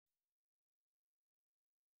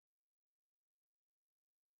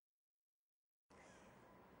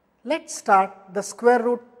Let's start the square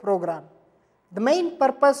root program. The main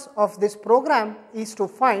purpose of this program is to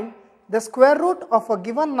find the square root of a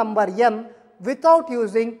given number n without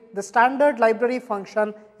using the standard library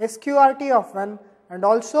function sqrt of n, and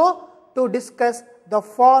also to discuss the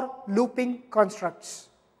for looping constructs.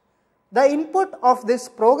 The input of this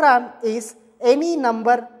program is any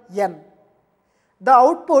number n. The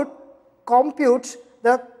output computes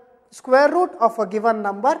the square root of a given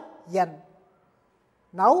number n.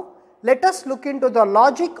 Now, let us look into the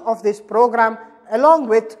logic of this program along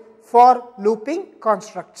with for looping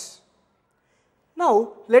constructs.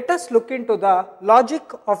 Now, let us look into the logic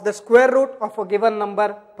of the square root of a given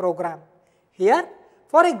number program. Here,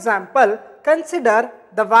 for example, consider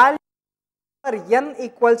the value n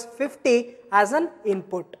equals 50 as an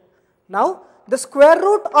input. Now, the square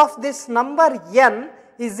root of this number n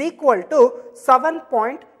is equal to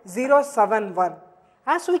 7.071.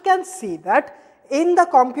 As we can see that in the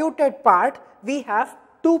computed part, we have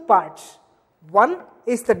two parts. One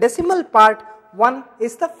is the decimal part, one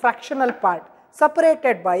is the fractional part,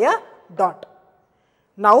 separated by a dot.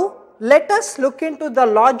 Now, let us look into the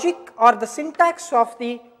logic or the syntax of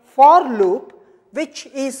the for loop, which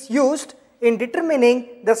is used in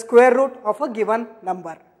determining the square root of a given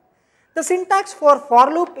number. The syntax for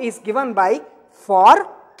loop is given by for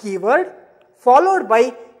keyword followed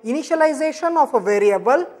by initialization of a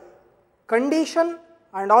variable, condition,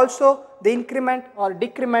 and also the increment or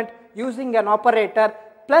decrement using an operator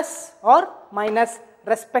plus or minus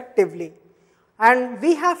respectively. And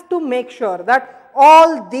we have to make sure that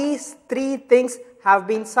all these three things have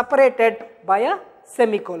been separated by a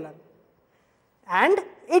semicolon. And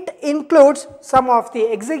it includes some of the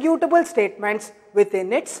executable statements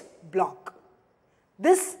within its block.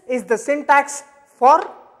 This is the syntax for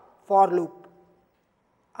loop.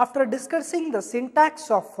 After discussing the syntax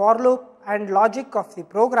of for loop and logic of the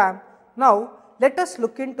program, now let us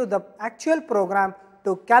look into the actual program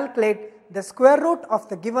to calculate the square root of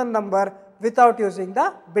the given number without using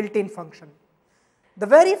the built-in function. The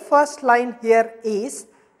very first line here is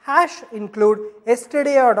hash include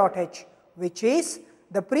stdio.h, which is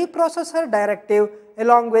the preprocessor directive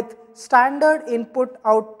along with standard input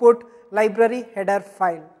output library header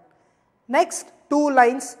file. Next two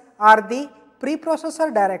lines are the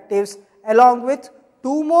preprocessor directives along with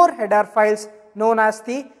two more header files known as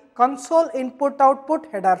the console input output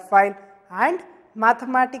header file and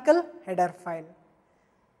mathematical header file.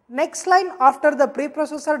 Next line after the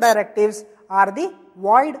preprocessor directives are the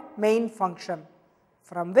void main function,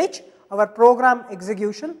 from which our program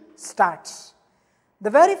execution starts. The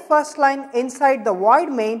very first line inside the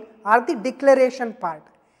void main are the declaration part.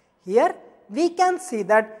 Here we can see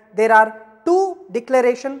that there are two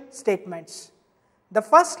declaration statements. The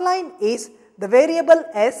first line is the variable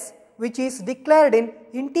s, which is declared in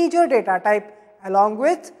integer data type along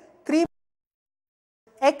with 3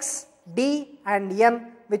 x, d and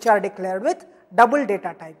n, which are declared with double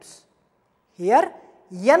data types. Here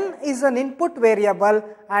n is an input variable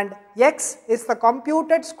and x is the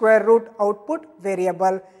computed square root output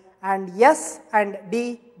variable, and s and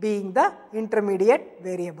d being the intermediate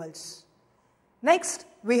variables. Next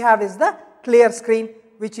we have is the clear screen,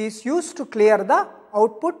 which is used to clear the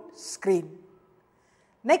output screen.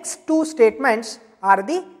 Next two statements are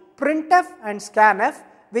the printf and scanf,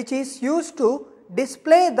 which is used to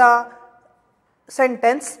display the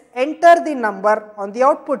sentence enter the number on the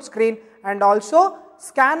output screen, and also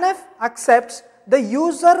scanf accepts the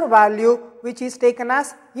user value which is taken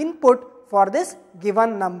as input for this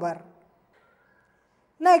given number.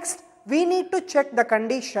 Next we need to check the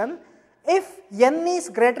condition if n is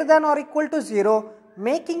greater than or equal to 0,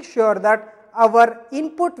 making sure that our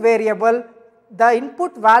input variable, the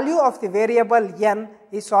input value of the variable n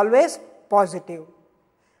is always positive.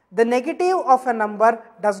 The negative of a number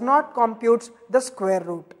does not compute the square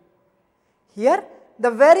root. Here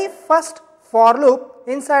the very first for loop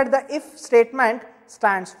inside the if statement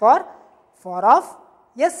stands for of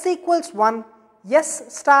s equals 1,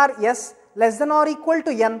 s star s less than or equal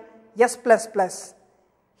to n, s plus plus.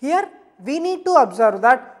 Here we need to observe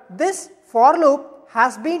that this for loop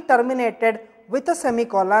has been terminated with a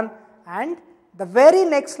semicolon, and the very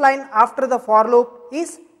next line after the for loop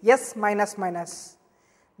is s minus minus.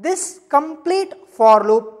 This complete for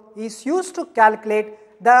loop is used to calculate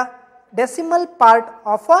the decimal part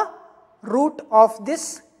of a root of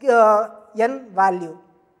this n value.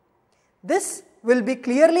 This will be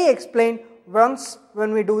clearly explained once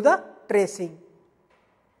when we do the tracing.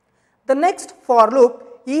 The next for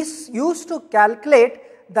loop is used to calculate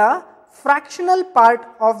the fractional part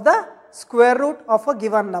of the square root of a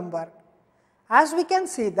given number. As we can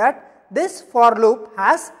see that this for loop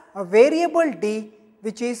has a variable d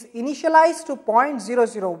which is initialized to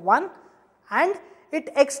 0.001 and it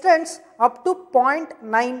extends up to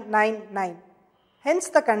 0.999. Hence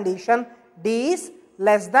the condition d is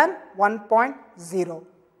less than 1.0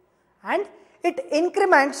 and it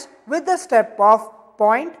increments with the step of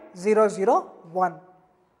 0.001.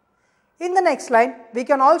 In the next line, we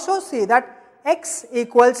can also see that x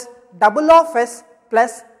equals double of s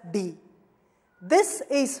plus d. This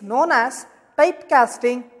is known as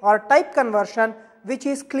typecasting or type conversion, which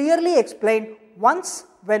is clearly explained once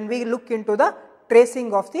when we look into the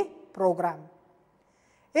tracing of the program.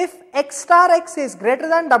 If x star x is greater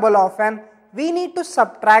than double of n, we need to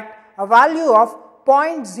subtract a value of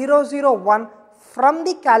 0.001 from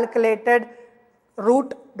the calculated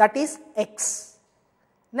root, that is x.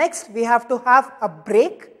 Next, we have to have a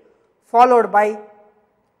break followed by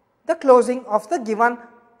the closing of the given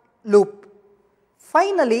loop.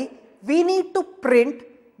 Finally, we need to print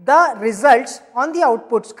the results on the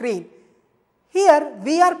output screen. Here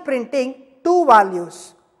we are printing two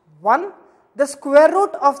values. One, the square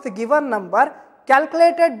root of the given number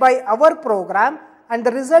calculated by our program and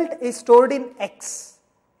the result is stored in x.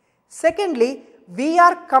 Secondly, we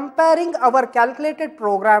are comparing our calculated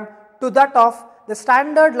program to that of the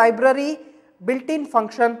standard library built-in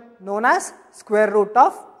function known as square root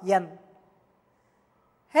of n.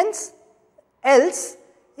 Hence, else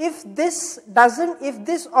if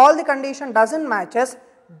all the condition doesn't matches,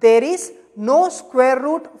 there is no square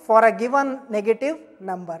root for a given negative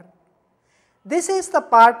number. This is the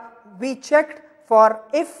part we checked for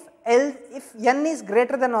if n is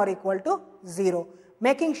greater than or equal to 0,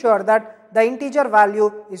 making sure that the integer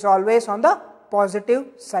value is always on the positive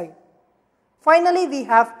side. Finally, we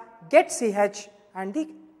have get ch and the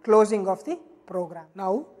closing of the program.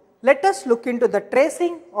 Now, let us look into the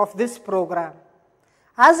tracing of this program.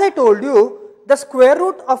 As I told you, the square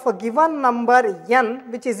root of a given number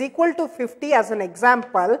n, which is equal to 50 as an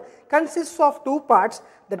example, consists of two parts,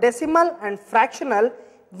 the decimal and fractional.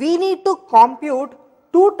 We need to compute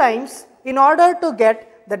 2 times in order to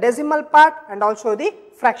get the decimal part and also the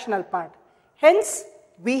fractional part. Hence,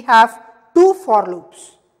 we have 2 for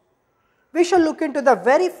loops. We shall look into the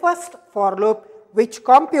very first for loop which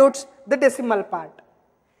computes the decimal part.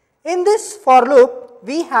 In this for loop,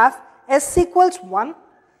 we have s equals 1,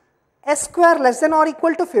 s square less than or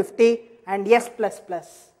equal to 50 and s plus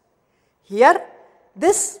plus. Here,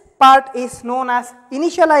 this part is known as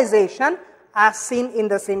initialization as seen in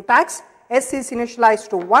the syntax. S is initialized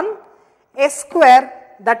to 1, s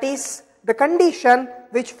square, that is the condition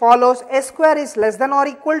which follows s square is less than or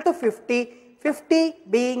equal to 50, 50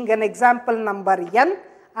 being an example number n,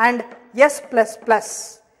 and s plus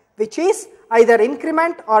plus, which is either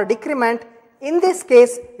increment or decrement. In this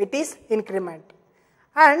case, it is increment.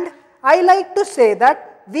 And I like to say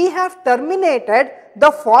that we have terminated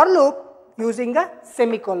the for loop using a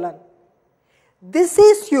semicolon. This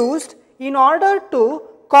is used in order to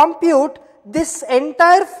compute this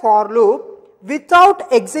entire for loop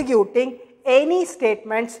without executing any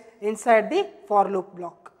statements inside the for loop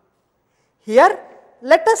block. Here,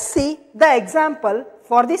 let us see the example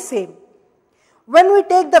for the same. When we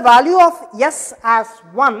take the value of s as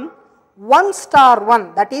 1, 1 star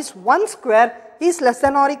 1, that is 1 square is less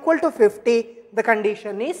than or equal to 50, the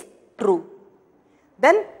condition is true.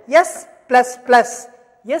 Then s plus plus,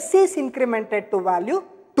 s is incremented to value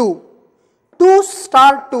 2. 2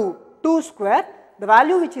 star 2, 2 square, the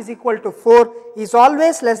value which is equal to 4 is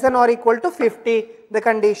always less than or equal to 50, the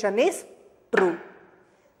condition is true.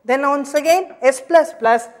 Then once again s plus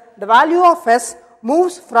plus, the value of s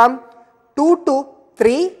moves from 2 to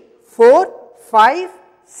 3, 4, 5,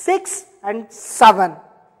 6 and 7.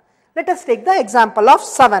 Let us take the example of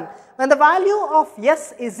 7. When the value of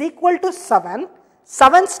s is equal to 7,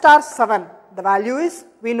 7 star 7, the value is,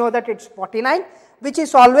 we know that it is 49, which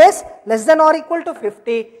is always less than or equal to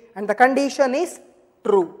 50 and the condition is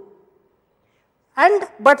true.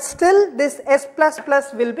 But still this s plus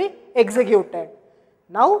plus will be executed.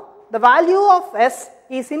 Now the value of s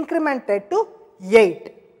is incremented to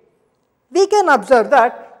 8. We can observe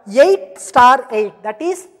that 8 star 8, that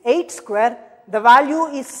is 8 square, the value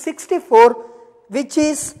is 64, which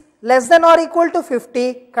is less than or equal to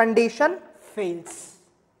 50, condition fails.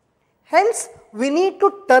 Hence, we need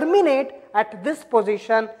to terminate at this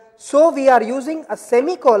position, so we are using a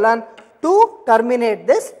semicolon to terminate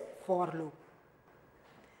this for loop.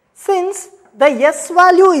 Since the s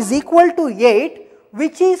value is equal to 8,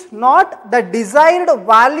 which is not the desired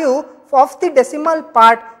value of the decimal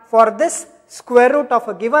part for this square root of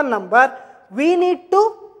a given number, we need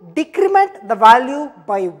to decrement the value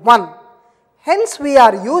by 1. Hence, we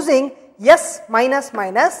are using s minus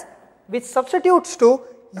minus, which substitutes to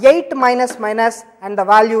 8 minus minus, and the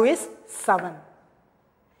value is 7.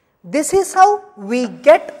 This is how we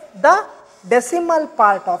get the decimal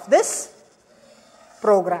part of this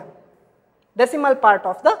program, decimal part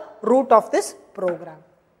of the root of this program.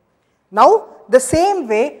 Now, the same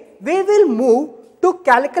way we will move to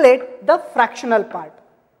calculate the fractional part.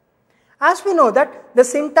 As we know that the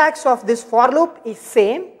syntax of this for loop is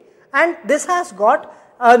same, and this has got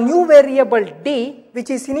a new variable d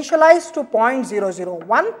which is initialized to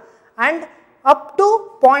 0.001 and up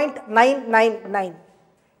to 0.999.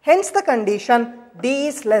 Hence the condition d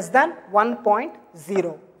is less than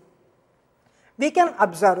 1.0. We can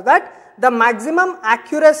observe that the maximum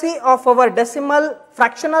accuracy of our decimal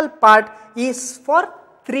fractional part is for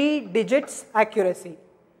 3 digits accuracy.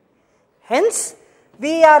 Hence,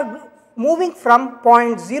 we are moving from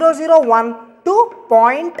 0.001 to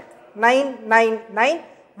 0.999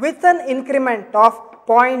 with an increment of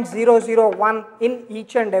 0.001 in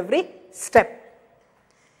each and every step.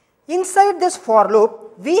 Inside this for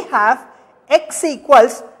loop, we have x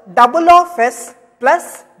equals double of s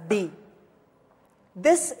plus d.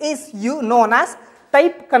 This is known as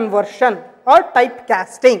type conversion or type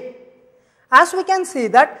casting. As we can see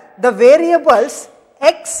that the variables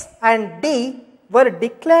x and d were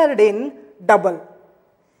declared in double.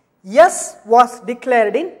 S was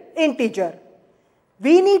declared in integer.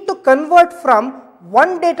 We need to convert from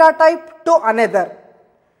one data type to another.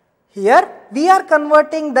 Here we are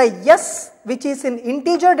converting the s which is in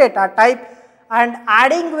integer data type and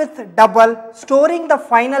adding with double, storing the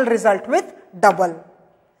final result with double.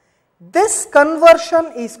 This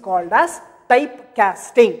conversion is called as type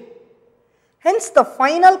casting. Hence the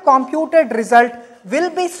final computed result will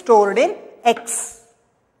be stored in x.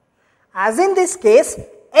 As in this case,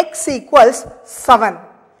 x equals 7,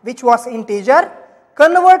 which was integer,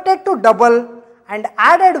 converted to double and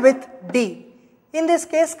added with d. In this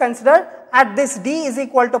case, consider at this d is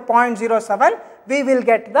equal to 0.07, we will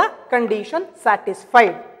get the condition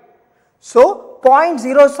satisfied. So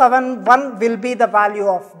 0.071 will be the value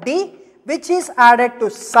of d, which is added to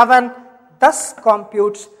 7, thus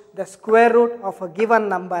computes the square root of a given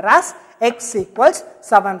number as x equals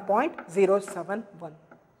 7.071.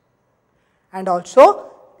 And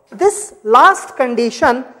also this last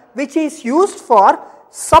condition, which is used for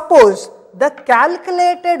suppose the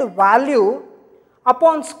calculated value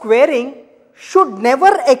upon squaring should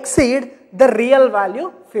never exceed the real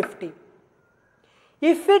value 50.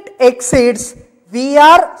 If it exceeds, we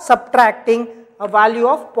are subtracting a value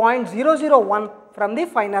of 0.001 from the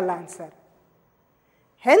final answer.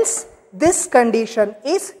 Hence, this condition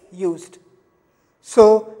is used.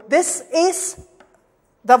 So, this is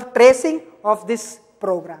the tracing of this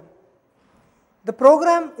program. The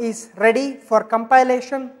program is ready for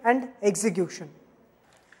compilation and execution.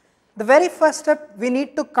 The very first step we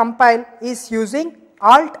need to compile is using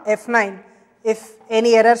Alt F9. If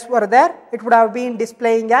any errors were there, it would have been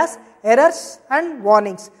displaying as errors and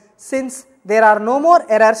warnings. Since there are no more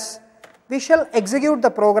errors, we shall execute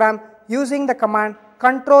the program using the command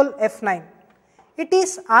Ctrl F9. It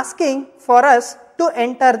is asking for us to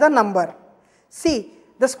enter the number. See,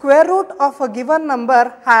 the square root of a given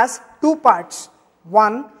number has two parts.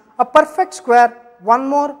 One, a perfect square, one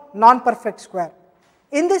more non-perfect square.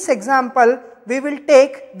 In this example, we will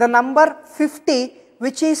take the number 50,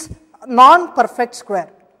 which is non-perfect square.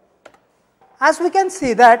 As we can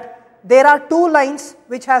see that there are two lines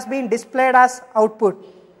which has been displayed as output.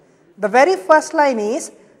 The very first line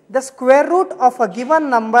is the square root of a given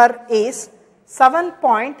number is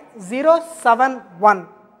 7.071,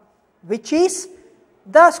 which is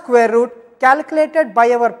the square root calculated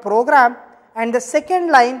by our program, and the second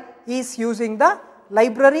line is using the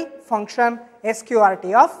library function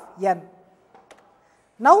sqrt of n.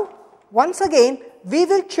 Now, once again we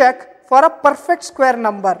will check for a perfect square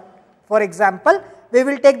number. For example, we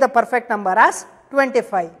will take the perfect number as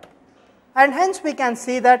 25, and hence we can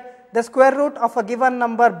see that the square root of a given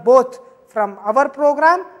number both from our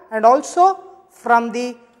program and also from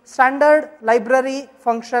the standard library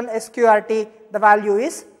function sqrt, the value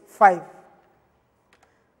is 5.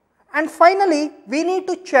 And finally, we need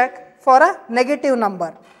to check for a negative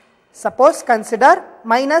number. Suppose consider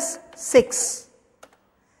 -6.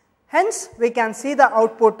 Hence, we can see the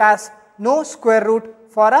output as no square root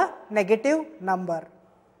for a negative number.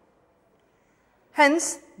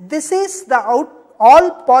 Hence, this is the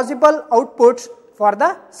all possible outputs for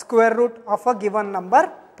the square root of a given number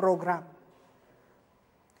program.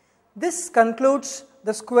 This concludes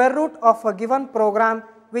the square root of a given program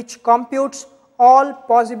which computes all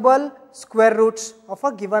possible square roots of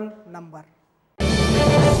a given number.